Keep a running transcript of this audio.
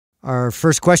Our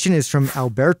first question is from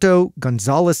Alberto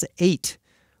Gonzalez 8.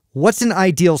 What's an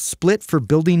ideal split for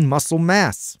building muscle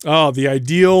mass? Oh, the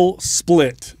ideal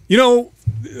split. You know,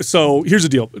 so here's the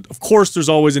deal. Of course, there's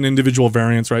always an individual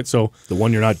variance, right? So the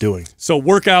one you're not doing. So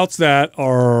workouts that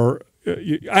are,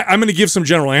 I'm going to give some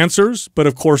general answers, but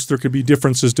of course there could be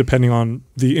differences depending on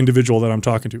the individual that I'm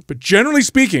talking to. But generally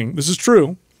speaking, this is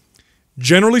true.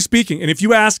 Generally speaking, and if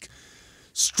you ask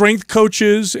strength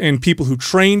coaches and people who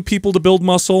train people to build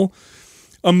muscle,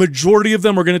 a majority of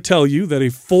them are going to tell you that a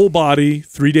full body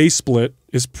 3-day split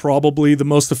is probably the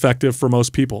most effective for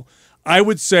most people. I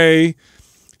would say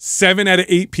 7 to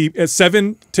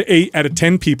 8 out of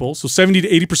 10 people, so 70 to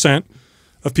 80%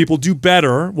 of people do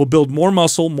better, will build more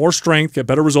muscle, more strength, get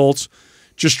better results,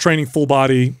 just training full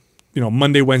body,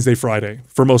 Monday, Wednesday, Friday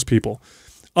for most people.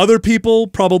 Other people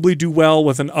probably do well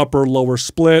with an upper-lower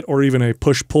split or even a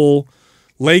push-pull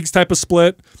legs type of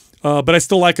split. But I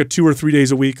still like a 2 or 3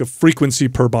 days a week of frequency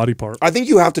per body part. I think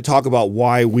you have to talk about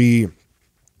why we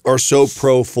are so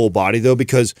pro full body, though,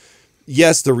 because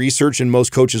yes, the research and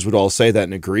most coaches would all say that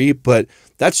and agree, but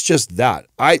that's just that.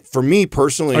 For me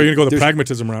personally, you're going to go the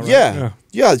pragmatism route, right?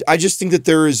 Yeah. I just think that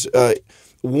there is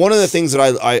one of the things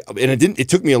that it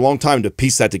took me a long time to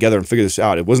piece that together and figure this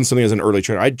out. It wasn't something as an early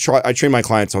trainer. I trained my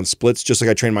clients on splits just like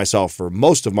I trained myself for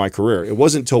most of my career. It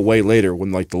wasn't until way later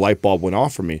when the light bulb went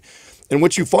off for me. And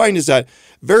what you find is that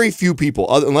very few people,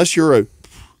 unless you're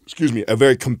a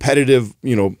very competitive,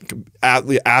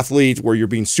 athlete where you're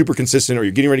being super consistent or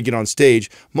you're getting ready to get on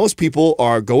stage, most people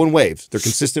are going waves. They're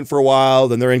consistent for a while,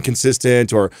 then they're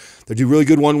inconsistent, or they do really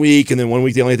good one week, and then one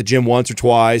week they only hit the gym once or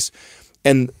twice.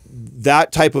 And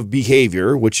that type of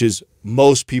behavior, which is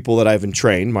most people that I've been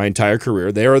trained my entire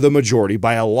career, they are the majority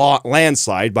by a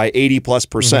landslide, by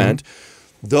 80+%.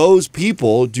 Those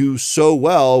people do so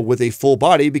well with a full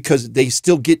body because they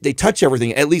touch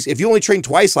everything. At least if you only trained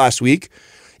twice last week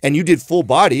and you did full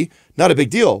body, not a big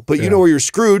deal. But you know where you're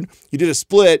screwed. You did a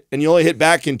split and you only hit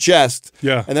back and chest.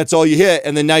 Yeah. And that's all you hit.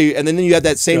 And then then you have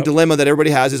that same dilemma that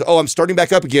everybody has is, oh, I'm starting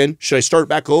back up again. Should I start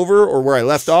back over or where I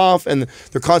left off? And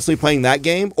they're constantly playing that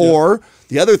game. Or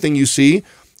the other thing you see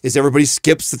is everybody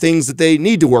skips the things that they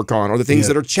need to work on or the things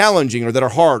that are challenging or that are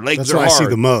hard. Legs are hard. That's what I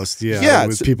see the most. Yeah.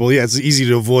 With people, it's easy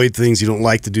to avoid things you don't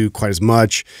like to do quite as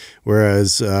much.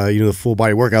 Whereas, the full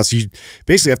body workouts, you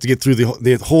basically have to get through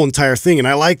the whole entire thing. And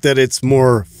I like that it's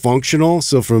more functional.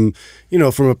 So from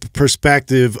a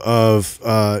perspective of,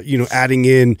 adding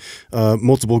in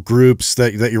multiple groups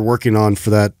that you're working on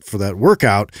for that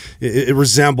workout, it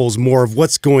resembles more of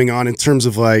what's going on in terms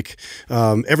of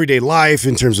everyday life,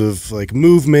 in terms of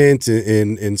movement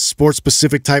and sports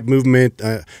specific type movement.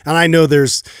 And I know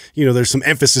there's some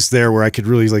emphasis there where I could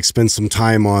really spend some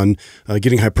time on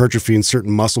getting hypertrophy in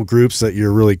certain muscle groups that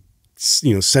you're really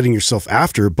setting yourself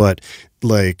after, but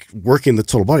working the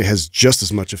total body has just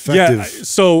as much effective. Yeah.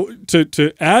 So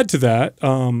to add to that,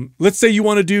 let's say you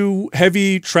want to do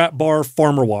heavy trap bar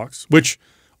farmer walks, which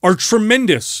are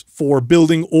tremendous for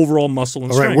building overall muscle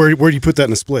and strength. All right, where do you put that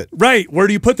in a split? Right, where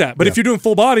do you put that? But if you're doing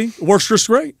full body, it works just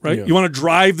great, right? Yeah. You want to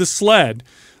drive the sled.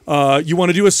 You want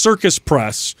to do a circus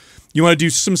press. You want to do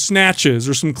some snatches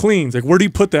or some cleans. Where do you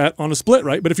put that on a split,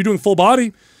 right? But if you're doing full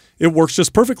body, it works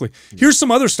just perfectly. Here's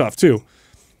some other stuff too.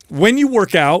 When you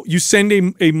work out, you send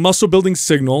a muscle building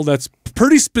signal that's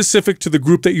pretty specific to the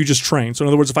group that you just trained. So in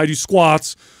other words, if I do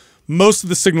squats, most of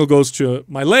the signal goes to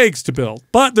my legs to build.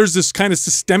 But there's this kind of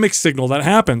systemic signal that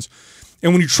happens.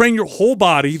 And when you train your whole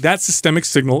body, that systemic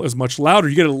signal is much louder.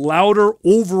 You get a louder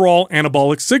overall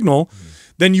anabolic signal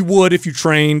than you would if you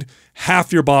trained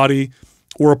half your body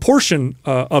or a portion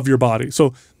of your body.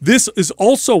 So this is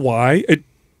also why it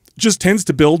just tends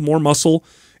to build more muscle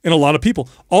in a lot of people.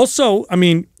 Also, I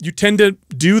mean, you tend to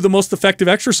do the most effective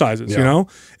exercises,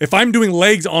 If I'm doing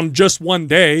legs on just one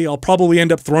day, I'll probably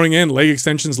end up throwing in leg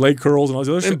extensions, leg curls, and all these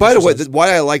other And by the way,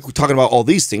 why I like talking about all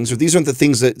these things, or these aren't the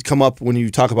things that come up when you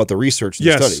talk about the research and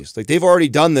the studies. They've already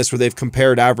done this where they've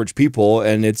compared average people,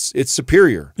 and it's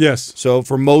superior. Yes. So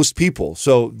for most people.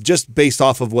 So just based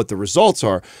off of what the results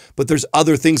are, but there's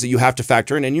other things that you have to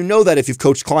factor in. And you know that if you've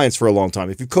coached clients for a long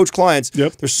time. If you've coached clients,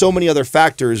 there's so many other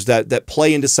factors that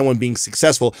play into someone being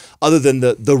successful other than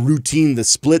the routine, the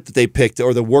split that they picked,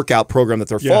 or the workout program that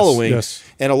they're following. Yes.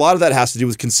 And a lot of that has to do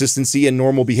with consistency and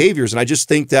normal behaviors. And I just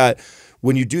think that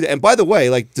when you do that, and by the way,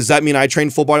 does that mean I train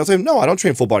full body all the time? No, I don't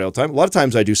train full body all the time. A lot of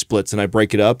times I do splits and I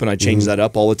break it up and I change that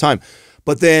up all the time.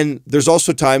 But then there's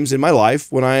also times in my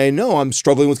life when I know I'm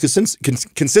struggling with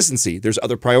consistency. There's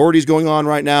other priorities going on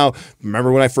right now.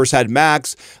 Remember when I first had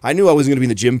Max, I knew I wasn't going to be in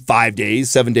the gym 5 days,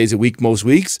 7 days a week most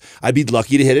weeks. I'd be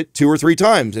lucky to hit it 2 or 3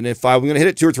 times. And if I'm going to hit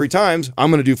it 2 or 3 times,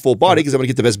 I'm going to do full body because I'm going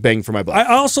to get the best bang for my buck.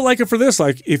 I also like it for this.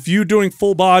 Like if you're doing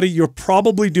full body, you're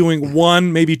probably doing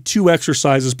 1, maybe 2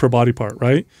 exercises per body part,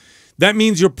 right? That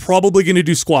means you're probably going to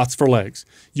do squats for legs.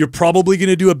 You're probably going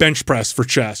to do a bench press for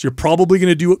chest. You're probably going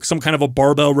to do some kind of a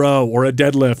barbell row or a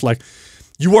deadlift. Like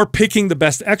you are picking the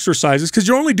best exercises because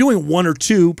you're only doing 1 or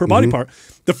 2 per body part.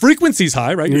 The frequency's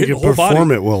high, right? You're hitting the whole body.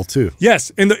 Perform it well too.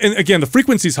 Yes, and again, the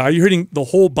frequency's high. You're hitting the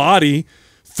whole body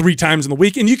 3 times in the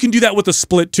week, and you can do that with a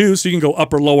split too. So you can go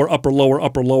upper, lower, upper, lower,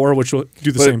 upper, lower, which will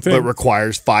do the same thing. But it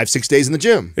requires 5-6 days in the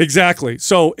gym. Exactly.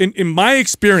 So in my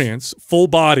experience, full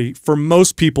body for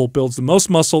most people builds the most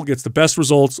muscle, gets the best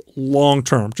results long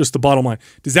term. Just the bottom line.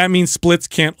 Does that mean splits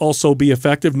can't also be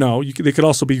effective? No, they could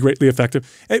also be greatly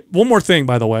effective. Hey, one more thing,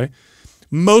 by the way,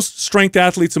 most strength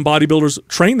athletes and bodybuilders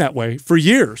train that way for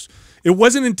years. It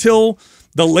wasn't until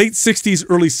the late 60s,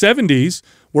 early 70s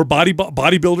where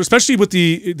bodybuilders, especially with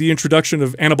the introduction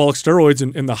of anabolic steroids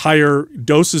and the higher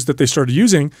doses that they started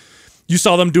using, you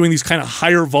saw them doing these kind of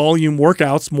higher volume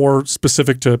workouts more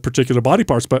specific to particular body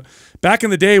parts. But back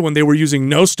in the day when they were using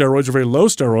no steroids or very low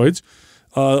steroids,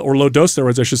 or low dose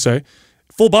steroids, I should say,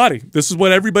 full body. This is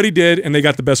what everybody did, and they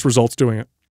got the best results doing it.